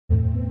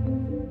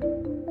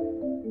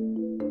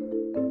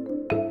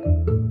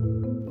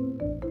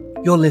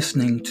You're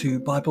listening to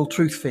Bible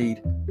Truth Feed,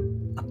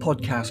 a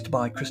podcast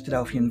by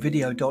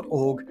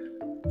Christadelphianvideo.org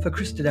for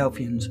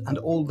Christadelphians and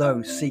all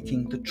those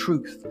seeking the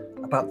truth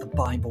about the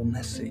Bible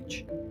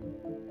message.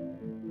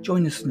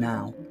 Join us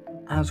now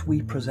as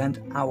we present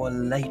our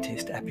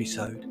latest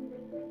episode.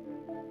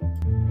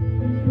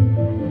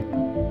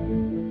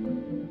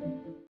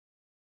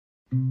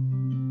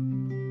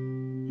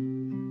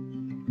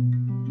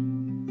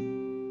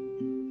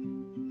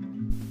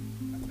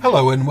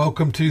 Hello and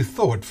welcome to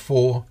Thought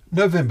for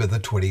November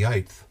the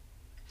 28th.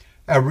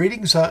 Our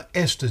readings are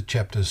Esther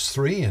chapters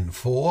 3 and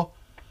 4,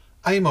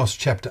 Amos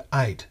chapter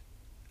 8,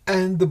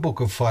 and the book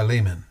of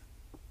Philemon.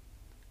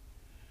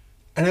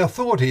 And our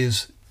thought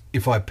is,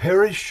 if I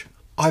perish,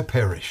 I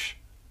perish.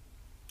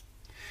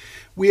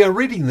 We are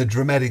reading the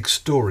dramatic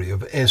story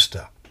of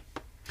Esther.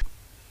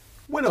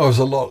 When I was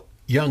a lot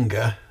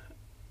younger,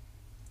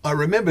 I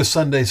remember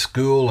Sunday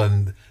school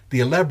and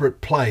the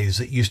elaborate plays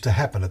that used to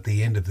happen at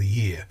the end of the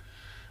year.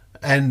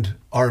 And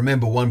I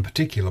remember one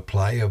particular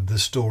play of the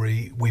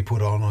story we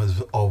put on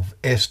of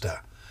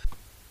Esther.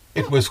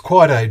 It was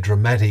quite a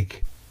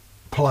dramatic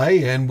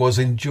play and was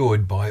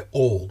enjoyed by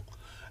all.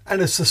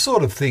 And it's the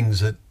sort of things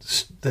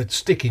that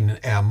stick in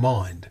our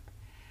mind.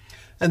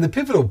 And the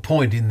pivotal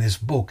point in this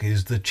book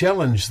is the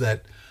challenge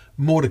that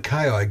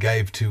Mordecai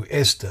gave to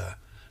Esther.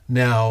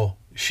 Now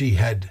she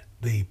had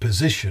the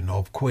position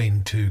of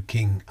queen to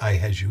King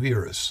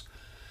Ahasuerus.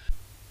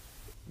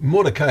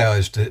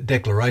 Mordecai's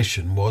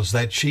declaration was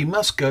that she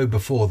must go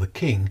before the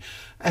king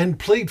and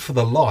plead for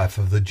the life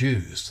of the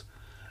Jews,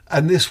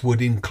 and this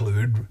would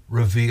include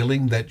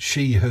revealing that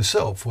she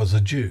herself was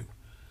a Jew.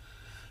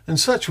 And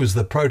such was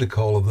the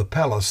protocol of the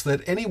palace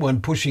that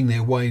anyone pushing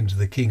their way into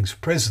the king's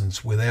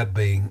presence without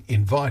being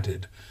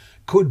invited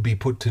could be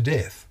put to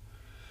death.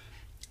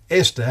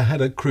 Esther had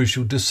a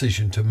crucial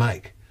decision to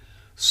make: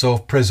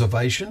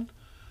 self-preservation,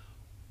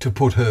 to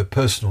put her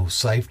personal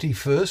safety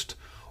first,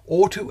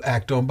 or to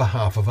act on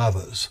behalf of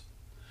others.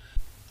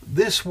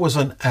 This was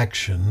an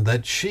action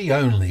that she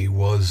only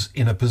was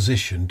in a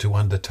position to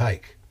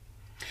undertake.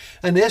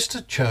 And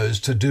Esther chose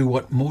to do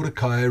what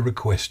Mordecai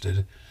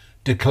requested,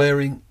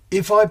 declaring,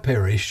 "If I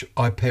perish,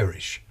 I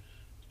perish."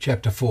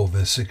 Chapter 4,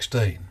 verse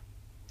 16.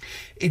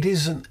 It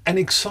is an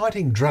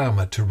exciting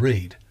drama to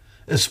read,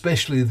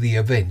 especially the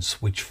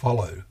events which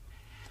follow.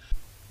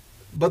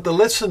 But the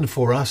lesson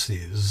for us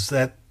is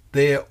that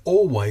there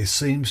always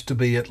seems to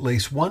be at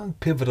least one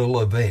pivotal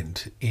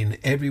event in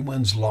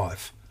everyone's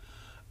life,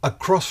 a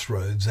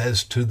crossroads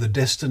as to the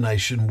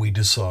destination we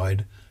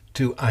decide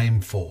to aim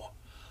for,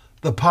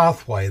 the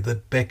pathway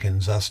that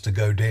beckons us to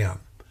go down.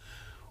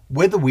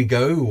 Whether we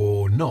go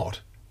or not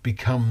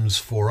becomes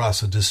for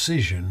us a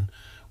decision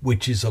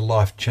which is a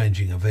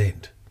life-changing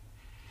event.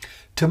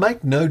 To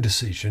make no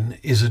decision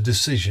is a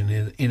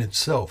decision in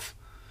itself.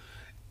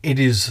 It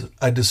is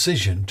a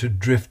decision to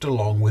drift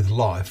along with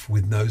life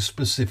with no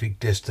specific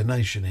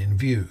destination in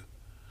view.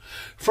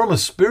 From a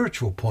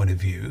spiritual point of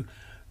view,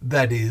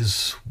 that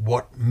is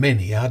what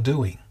many are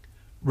doing,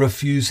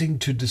 refusing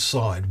to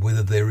decide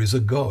whether there is a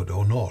God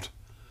or not.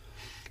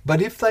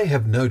 But if they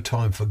have no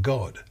time for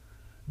God,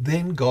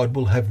 then God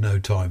will have no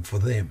time for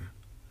them.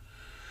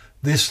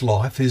 This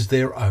life is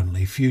their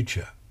only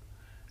future.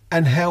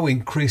 And how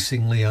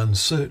increasingly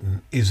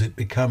uncertain is it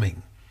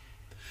becoming?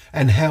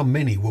 And how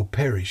many will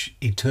perish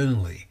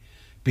eternally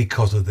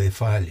because of their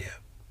failure?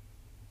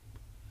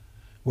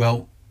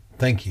 Well,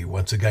 thank you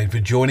once again for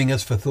joining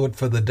us for Thought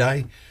for the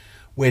Day,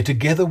 where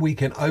together we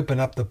can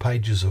open up the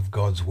pages of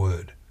God's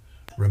Word,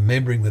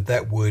 remembering that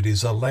that Word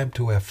is a lamp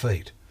to our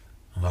feet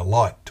and a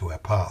light to our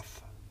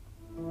path.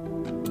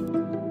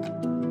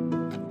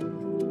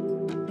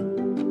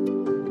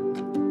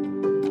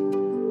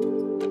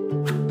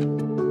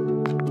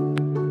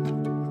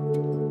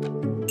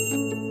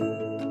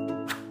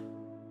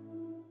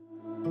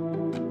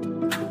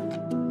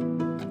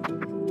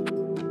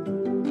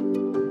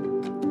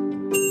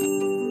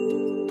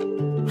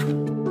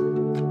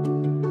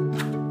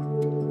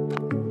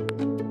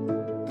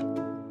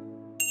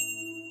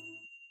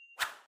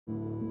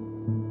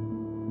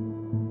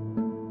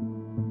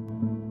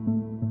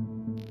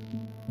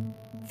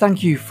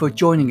 Thank you for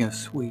joining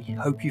us. We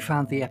hope you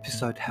found the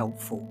episode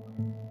helpful.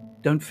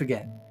 Don't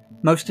forget,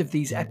 most of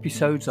these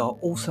episodes are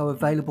also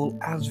available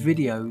as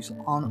videos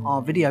on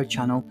our video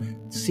channel,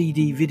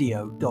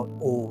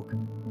 cdvideo.org.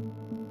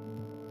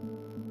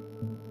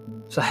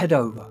 So head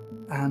over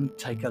and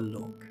take a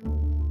look.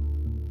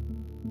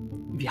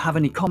 If you have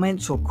any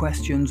comments or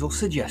questions or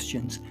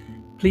suggestions,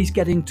 please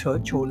get in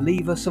touch or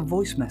leave us a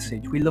voice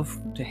message. We love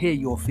to hear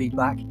your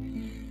feedback.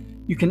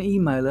 You can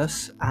email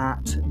us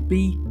at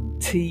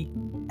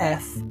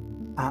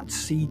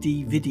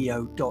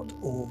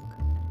btf@cdvideo.org.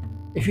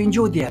 If you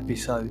enjoyed the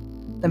episode,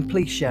 then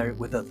please share it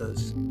with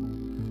others.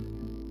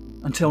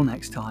 Until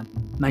next time,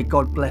 may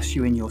God bless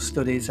you in your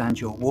studies and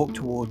your walk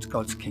towards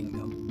God's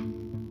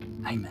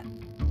kingdom. Amen.